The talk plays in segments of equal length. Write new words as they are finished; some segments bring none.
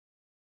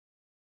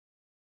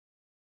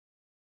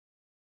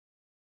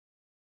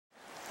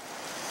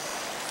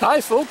Hi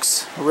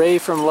folks, Ray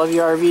from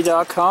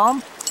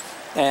loveyourrv.com,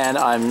 and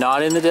I'm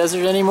not in the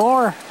desert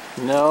anymore.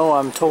 No,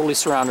 I'm totally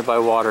surrounded by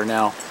water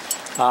now.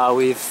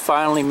 We've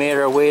finally made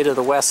our way to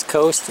the west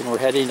coast, and we're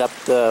heading up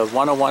the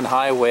 101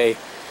 highway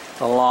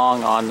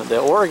along on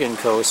the Oregon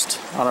coast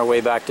on our way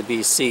back to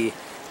BC.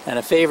 And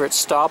a favorite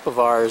stop of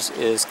ours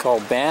is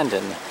called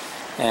Bandon,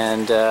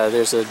 and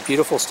there's a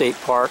beautiful state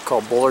park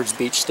called Bullards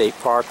Beach State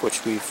Park,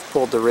 which we've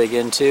pulled the rig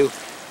into,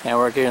 and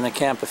we're going to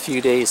camp a few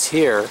days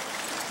here.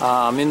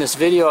 In this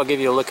video I'll give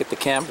you a look at the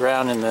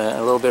campground and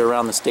a little bit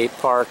around the state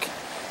park.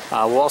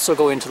 We'll also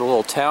go into the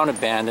little town of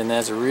Bandon.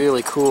 There's a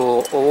really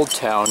cool old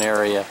town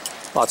area.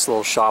 Lots of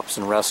little shops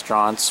and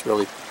restaurants,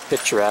 really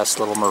picturesque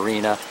little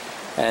marina.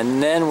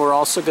 And then we're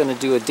also going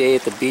to do a day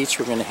at the beach.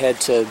 We're going to head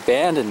to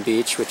Bandon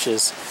Beach, which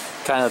is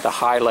kind of the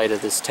highlight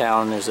of this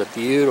town. There's a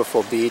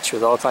beautiful beach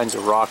with all kinds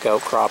of rock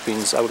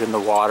outcroppings out in the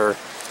water.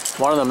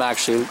 One of them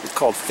actually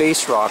called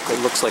Face Rock.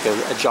 It looks like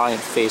a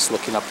giant face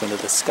looking up into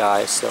the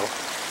sky. So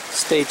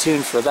stay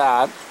tuned for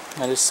that.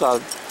 I just saw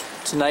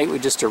tonight we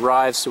just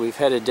arrived, so we've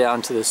headed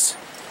down to this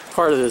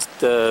part of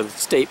the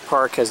state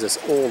park. Has this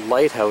old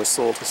lighthouse,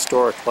 old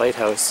historic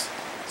lighthouse.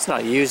 It's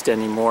not used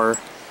anymore,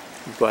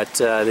 but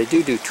they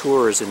do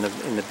tours in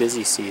the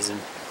busy season.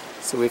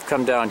 So we've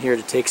come down here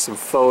to take some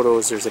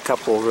photos. There's a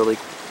couple really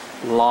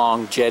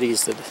long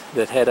jetties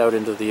that head out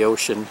into the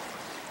ocean,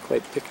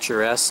 quite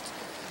picturesque.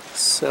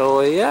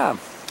 So yeah,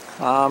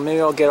 maybe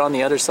I'll get on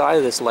the other side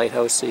of this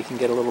lighthouse so you can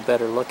get a little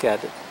better look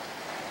at it.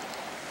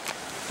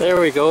 There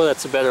we go,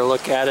 that's a better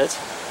look at it.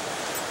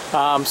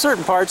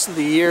 Certain parts of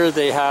the year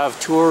they have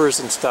tours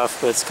and stuff,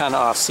 but it's kind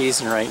of off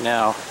season right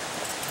now.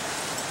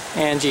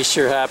 Angie's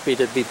sure happy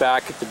to be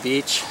back at the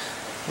beach.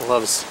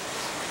 Loves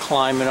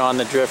climbing on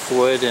the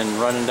driftwood and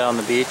running down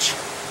the beach.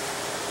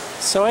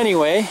 So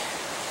anyway,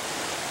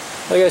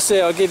 like I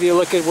say, I'll give you a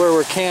look at where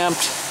we're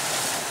camped,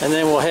 and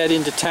then we'll head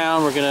into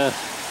town. We're gonna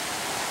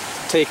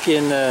take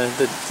in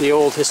the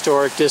old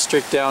historic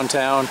district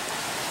downtown,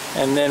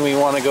 and then we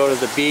want to go to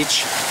the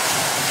beach.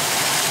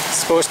 It's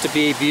supposed to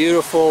be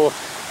beautiful.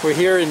 We're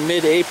here in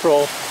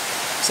mid-April.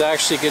 It's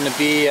actually going to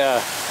be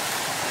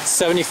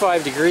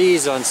 75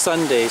 degrees on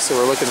Sunday, so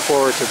we're looking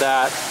forward to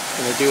that.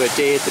 Going to do a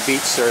day at the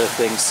beach sort of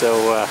thing,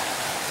 so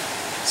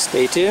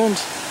stay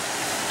tuned.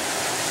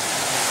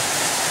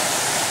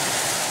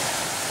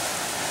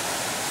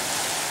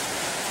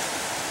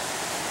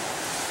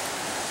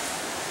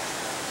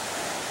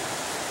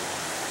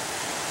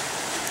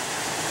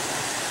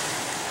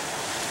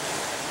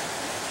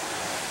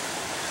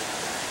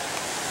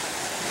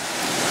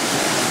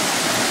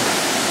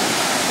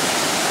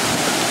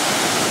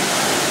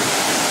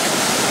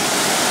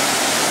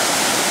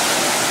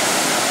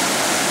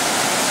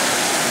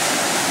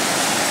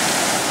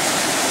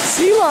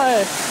 Sea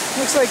lion!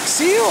 Looks like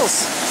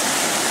seals!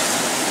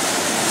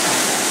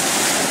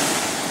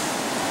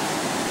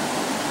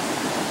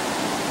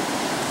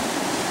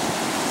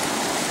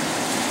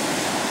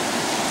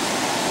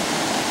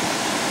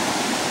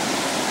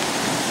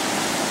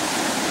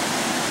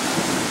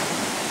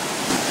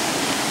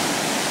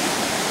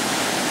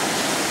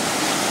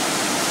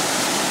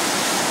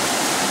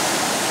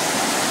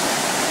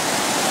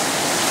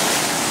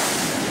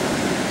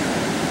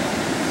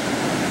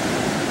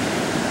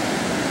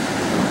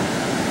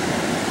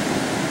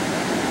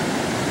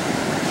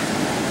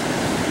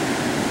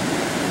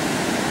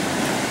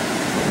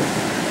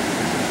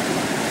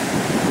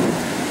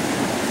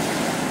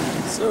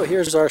 So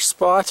here's our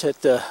spot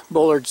at the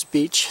Bullards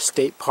Beach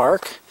State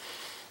Park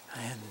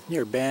and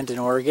near Bandon,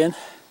 Oregon.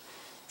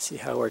 See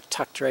how we're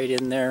tucked right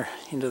in there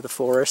into the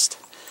forest.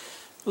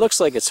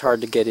 Looks like it's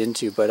hard to get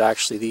into, but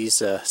actually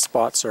these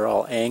spots are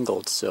all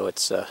angled, so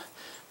it's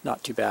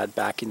not too bad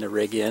backing the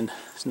rig in.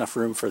 There's enough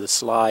room for the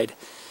slide.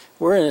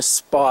 We're in a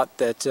spot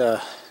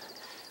that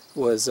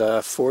was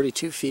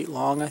 42 feet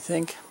long, I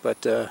think,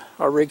 but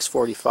our rig's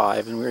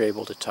 45, and we were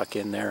able to tuck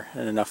in there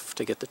and enough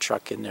to get the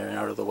truck in there and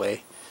out of the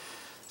way.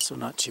 So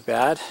not too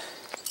bad.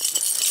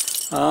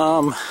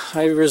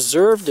 I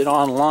reserved it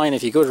online.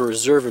 If you go to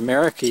Reserve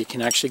America, you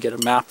can actually get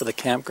a map of the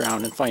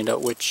campground and find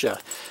out which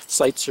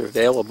sites are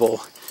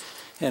available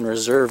and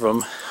reserve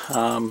them.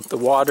 The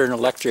water and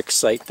electric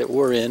site that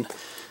we're in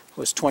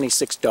was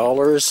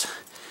 $26.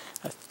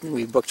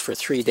 We booked for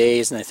 3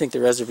 days, and I think the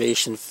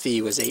reservation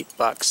fee was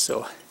 $8,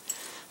 so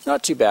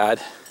not too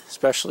bad,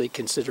 especially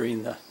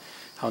considering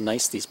how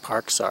nice these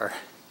parks are.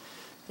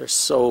 They're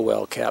so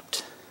well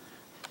kept.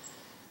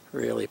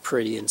 Really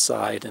pretty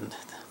inside, and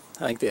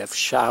I think they have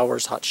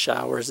showers, hot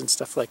showers and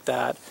stuff like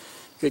that.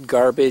 Good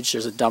garbage.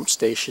 There's a dump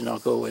station. I'll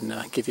go and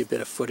give you a bit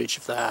of footage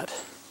of that.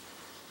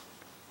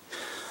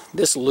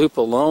 This loop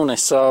alone, I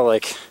saw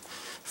like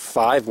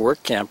 5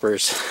 work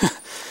campers.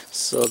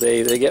 So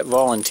they get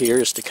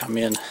volunteers to come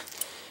in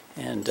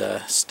and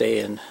stay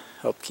and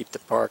help keep the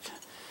park.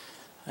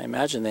 I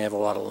imagine they have a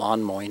lot of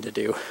lawn mowing to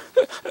do.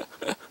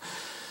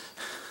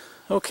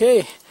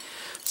 Okay,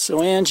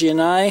 so Angie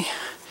and I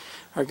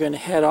are going to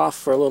head off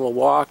for a little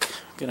walk.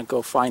 I'm going to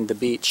go find the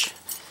beach.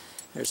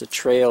 There's a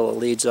trail that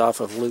leads off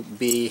of Loop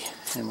B,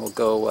 and we'll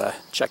go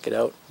check it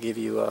out, give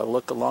you a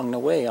look along the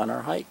way on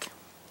our hike.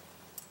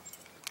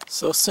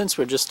 So since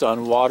we're just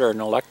on water and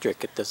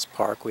electric at this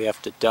park, we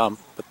have to dump,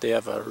 but they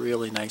have a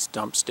really nice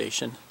dump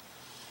station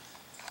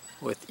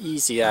with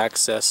easy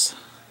access.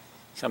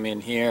 Come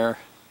in here,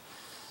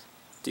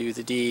 do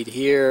the deed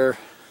here,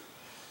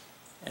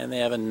 and they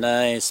have a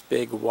nice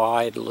big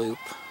wide loop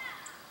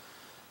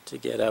to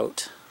get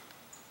out.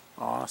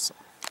 Awesome.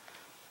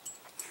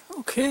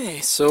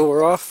 Okay, so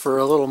we're off for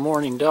a little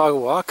morning dog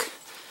walk.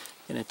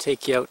 Gonna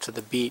take you out to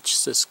the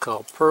beach. This is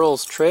called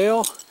Pearls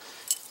Trail.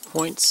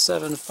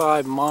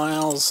 0.75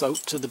 miles out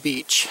to the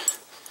beach.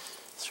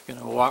 So we're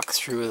gonna walk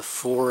through the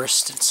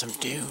forest and some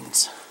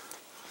dunes.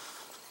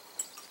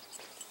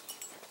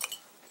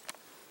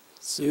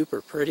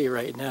 Super pretty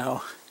right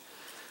now.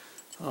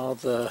 All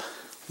the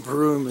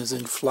broom is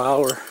in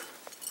flower.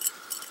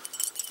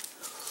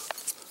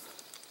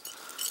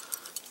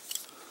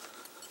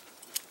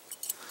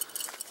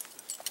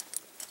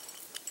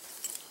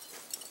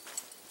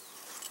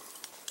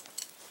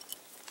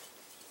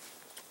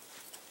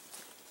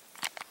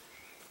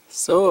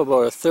 So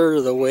about a third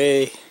of the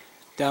way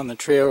down the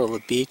trail to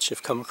the beach,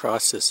 I've come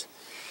across this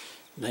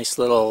nice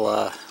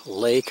little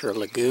lake or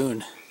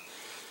lagoon,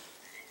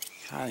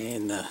 kind of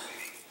in the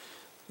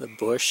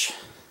bush.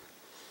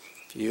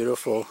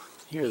 Beautiful.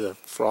 Hear the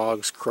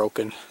frogs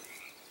croaking.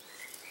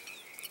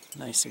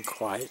 Nice and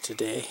quiet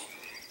today.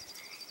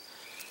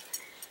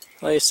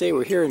 Like I say,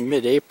 we're here in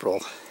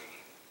mid-April,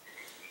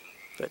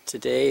 but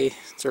today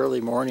it's early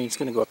morning. It's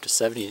going to go up to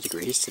 70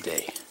 degrees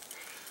today.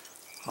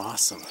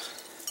 Awesome.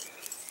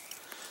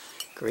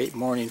 Great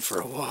morning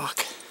for a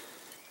walk.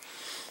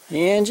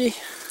 Hey Angie,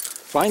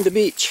 find the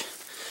beach.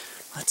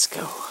 Let's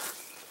go.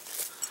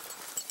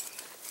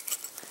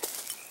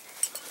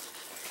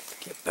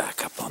 Get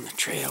back up on the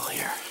trail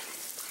here.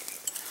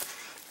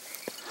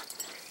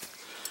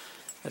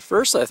 At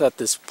first I thought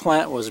this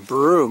plant was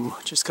broom,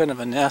 which is kind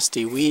of a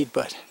nasty weed,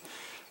 but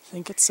I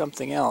think it's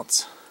something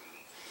else.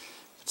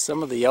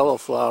 Some of the yellow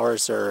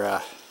flowers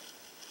are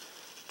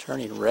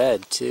turning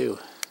red too.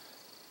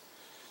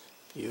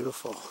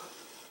 Beautiful.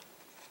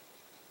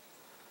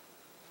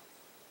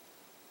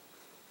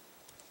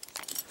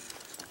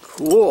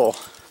 Cool.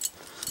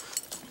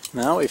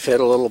 Now we've hit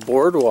a little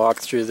boardwalk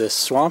through this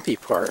swampy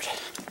part.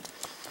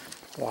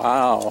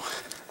 Wow.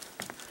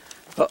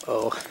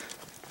 Uh-oh.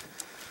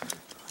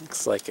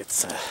 Looks like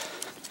it's a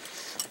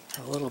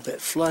little bit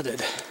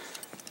flooded.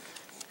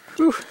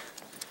 Whew.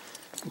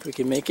 Think we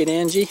can make it,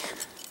 Angie?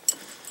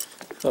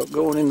 Without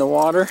going in the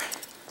water?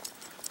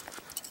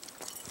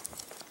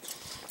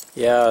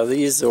 Yeah,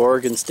 these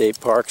Oregon State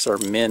Parks are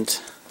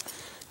mint.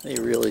 They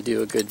really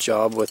do a good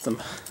job with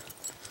them.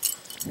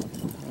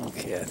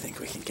 Okay, I think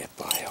we can get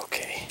by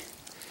okay.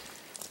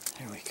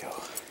 There we go.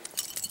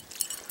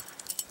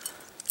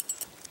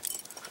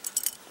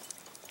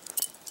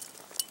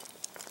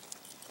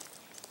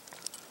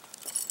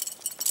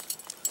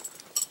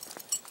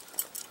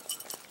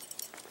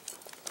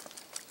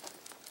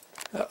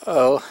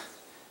 Uh-oh,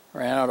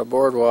 ran out of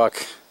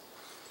boardwalk.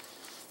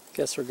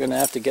 Guess we're gonna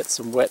have to get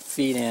some wet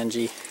feet,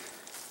 Angie.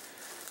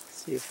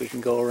 See if we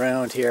can go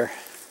around here.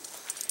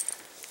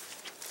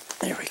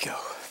 There we go.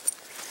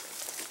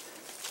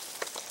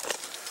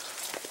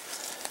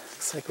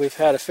 Looks like we've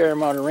had a fair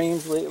amount of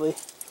rains lately.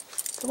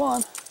 Come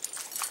on.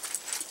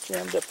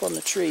 Jammed up on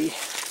the tree.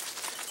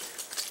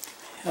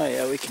 Oh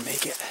yeah, we can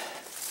make it.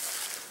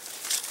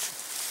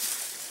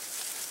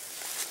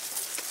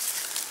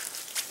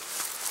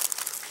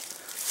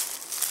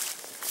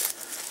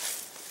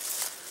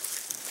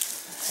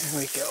 There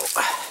we go.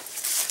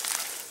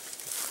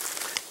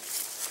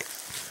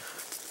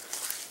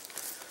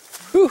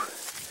 Whew!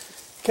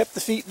 Kept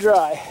the feet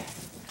dry.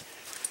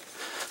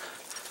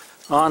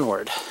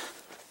 Onward.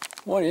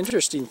 One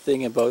interesting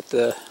thing about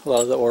a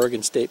lot of the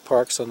Oregon State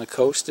Parks on the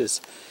coast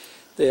is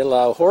they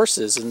allow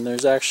horses, and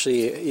there's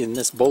actually, in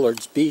this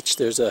Bullards Beach,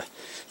 there's a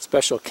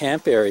special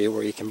camp area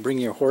where you can bring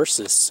your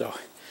horses. So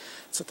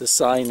that's what the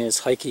sign is,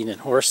 hiking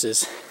and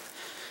horses.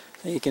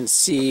 And you can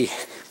see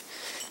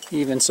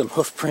even some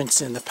hoof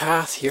prints in the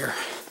path here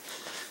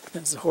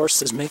as the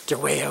horses make their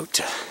way out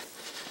to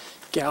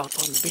gallop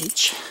on the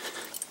beach.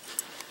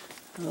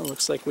 Well, it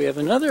looks like we have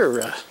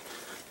another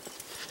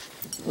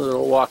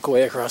little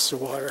walkway across the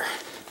water.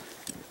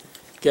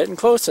 Getting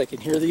close, I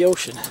can hear the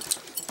ocean.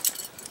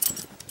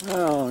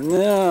 Oh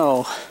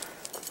no!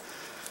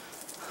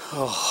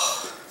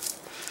 Oh,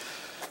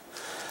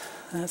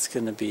 that's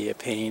gonna be a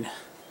pain.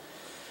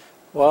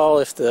 Well,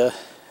 if the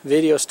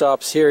video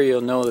stops here,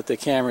 you'll know that the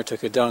camera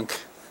took a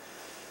dunk.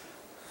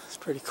 It's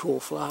pretty cool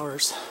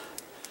flowers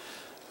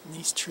in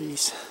these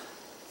trees.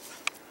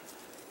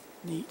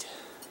 Neat.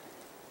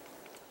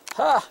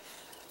 Ha!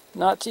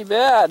 Not too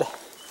bad.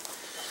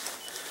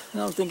 I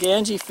don't think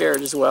Angie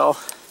fared as well.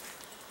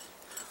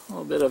 A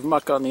little bit of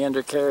muck on the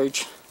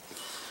undercarriage.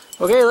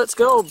 Okay, let's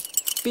go.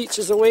 Beach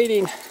is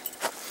awaiting.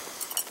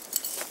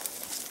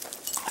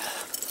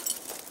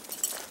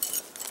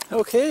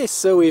 Okay,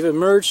 so we've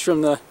emerged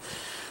from the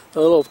a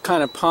little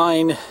kind of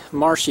pine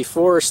marshy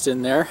forest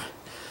in there,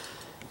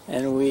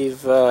 and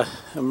we've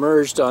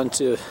emerged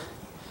onto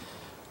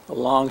a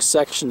long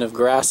section of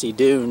grassy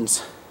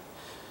dunes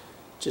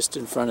just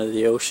in front of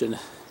the ocean.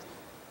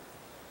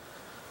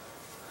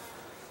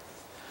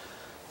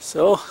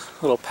 So, a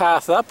little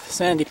path up,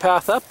 sandy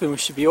path up, and we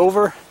should be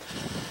over,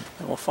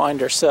 and we'll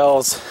find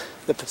ourselves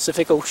the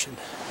Pacific Ocean.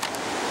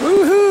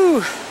 Woohoo!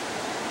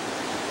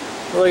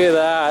 Look at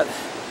that.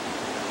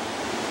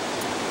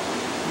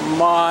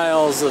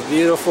 Miles of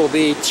beautiful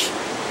beach.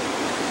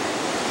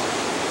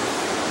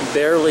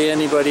 Barely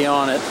anybody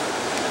on it.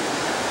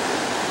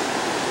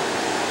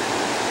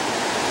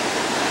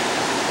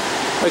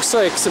 Looks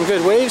like some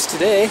good waves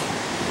today.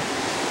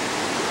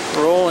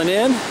 Rolling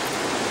in.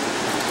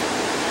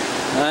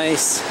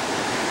 Nice.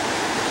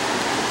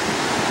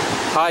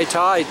 High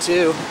tide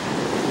too.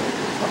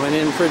 Coming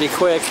in pretty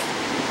quick.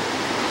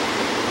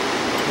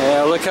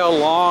 Yeah, look how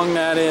long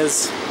that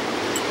is.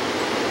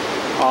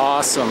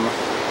 Awesome.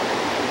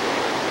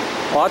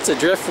 Lots of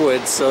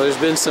driftwood, so there's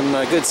been some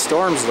good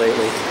storms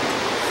lately.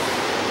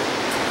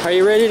 Are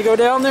you ready to go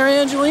down there,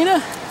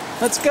 Angelina?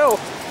 Let's go.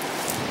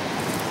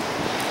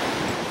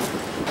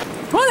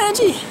 Come on,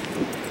 Angie.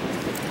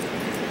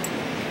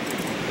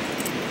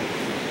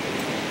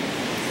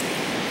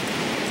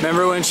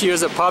 Remember when she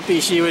was a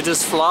puppy, she would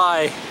just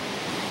fly.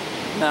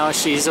 Now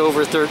she's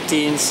over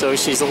 13, so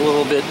she's a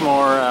little bit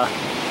more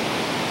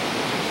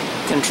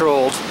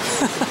controlled.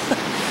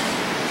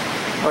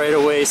 Right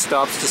away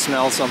stops to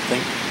smell something.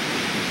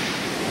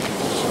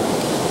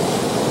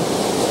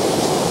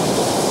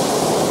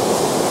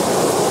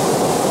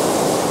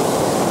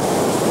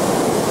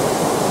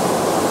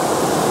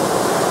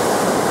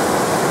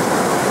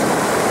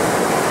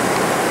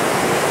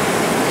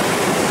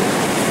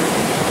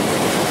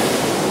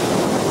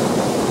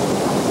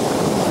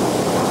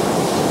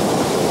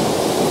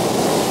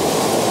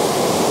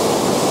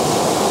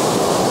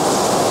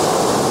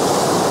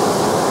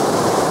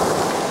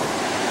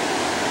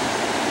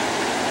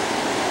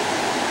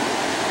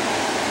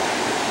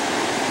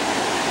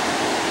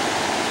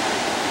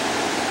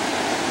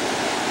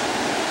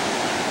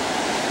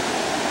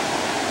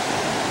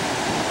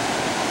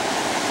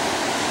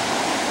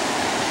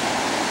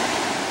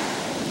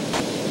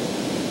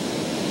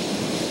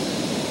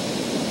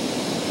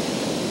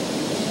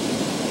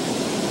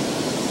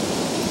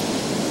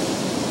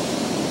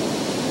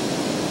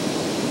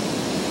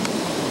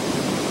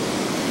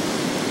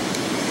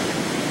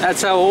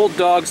 That's how old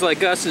dogs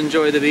like us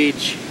enjoy the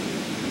beach.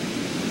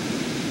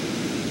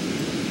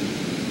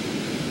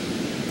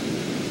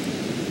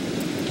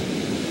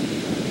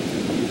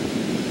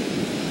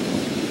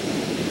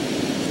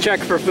 Check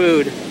for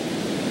food.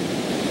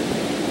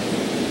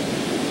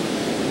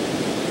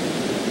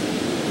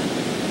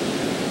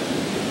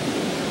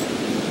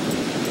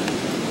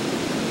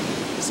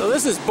 So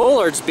this is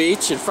Bullards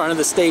Beach in front of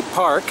the state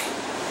park.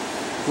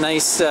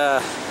 Nice,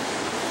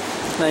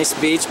 nice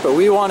beach, but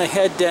we want to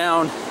head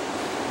down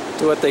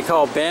to what they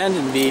call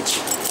Bandon Beach.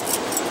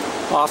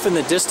 Off in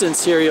the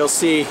distance here you'll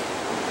see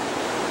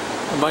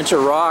a bunch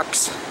of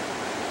rocks,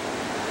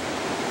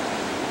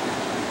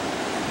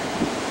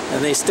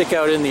 and they stick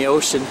out in the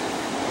ocean.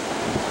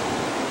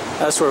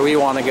 That's where we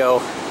want to go.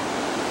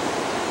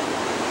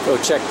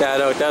 Go check that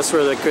out. That's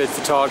where the good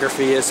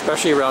photography is,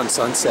 especially around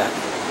sunset.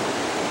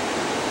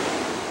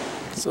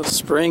 So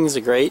spring's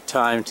a great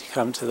time to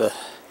come to the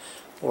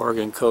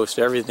Oregon coast.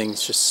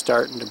 Everything's just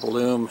starting to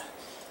bloom.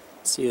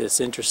 See this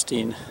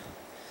interesting,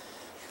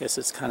 I guess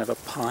it's kind of a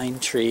pine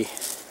tree.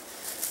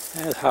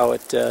 That's how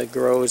it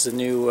grows a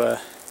new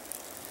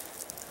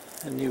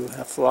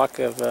flock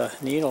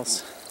of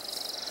needles.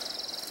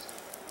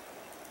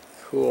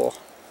 Cool.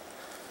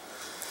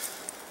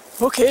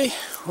 Okay,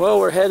 well,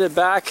 we're headed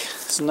back.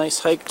 It's a nice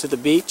hike to the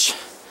beach.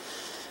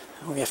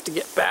 We have to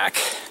get back,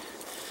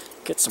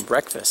 get some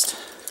breakfast.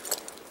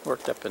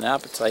 Worked up an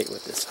appetite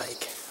with this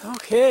hike.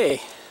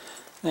 Okay,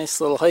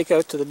 nice little hike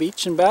out to the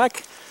beach and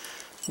back.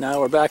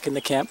 Now we're back in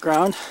the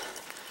campground.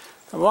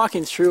 I'm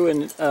walking through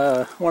in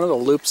one of the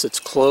loops that's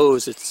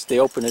closed. They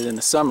open it in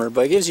the summer,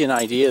 but it gives you an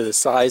idea of the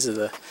size of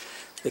the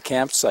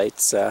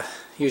campsites.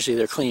 Usually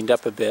they're cleaned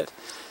up a bit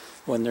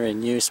when they're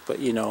in use, but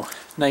you know,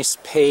 nice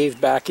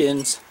paved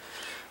back-ins.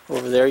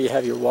 Over there you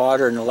have your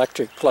water and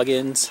electric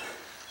plug-ins,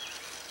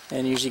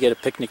 and you usually get a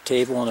picnic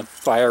table and a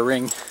fire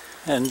ring,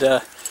 and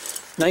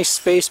nice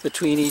space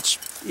between each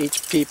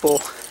people,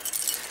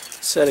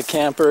 set of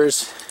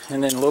campers,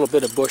 and then a little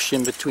bit of bush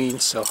in between,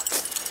 so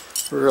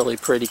really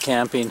pretty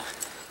camping.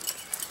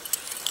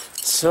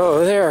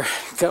 So there,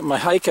 got my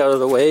hike out of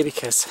the way,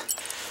 because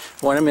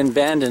when I'm in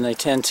Bandon I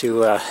tend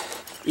to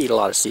eat a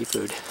lot of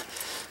seafood.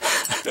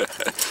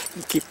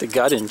 Keep the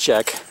gut in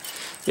check.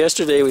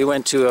 Yesterday we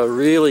went to a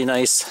really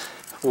nice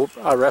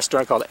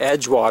restaurant called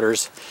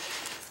Edgewaters,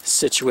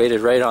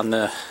 situated right on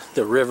the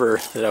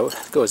river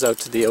that goes out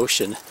to the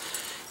ocean,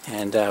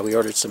 and we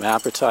ordered some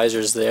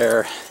appetizers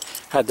there.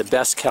 Had the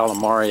best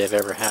calamari I've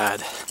ever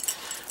had,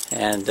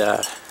 and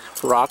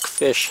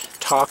rockfish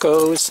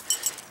tacos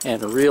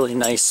and a really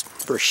nice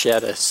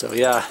bruschetta. So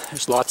yeah,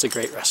 there's lots of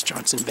great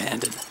restaurants in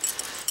Bandon.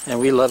 And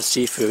we love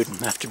seafood,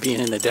 and after being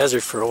in the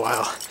desert for a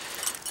while,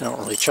 I don't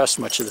really trust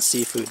much of the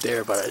seafood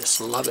there, but I just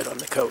love it on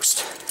the coast.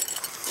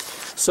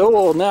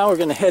 So now we're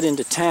going to head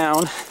into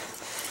town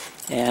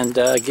and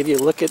give you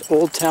a look at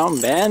Old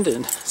Town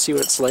Bandon, see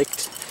what it's like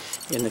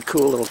in the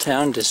cool little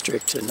town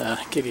district, and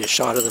give you a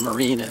shot of the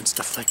marina and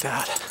stuff like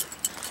that.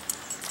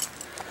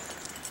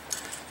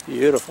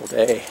 Beautiful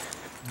day.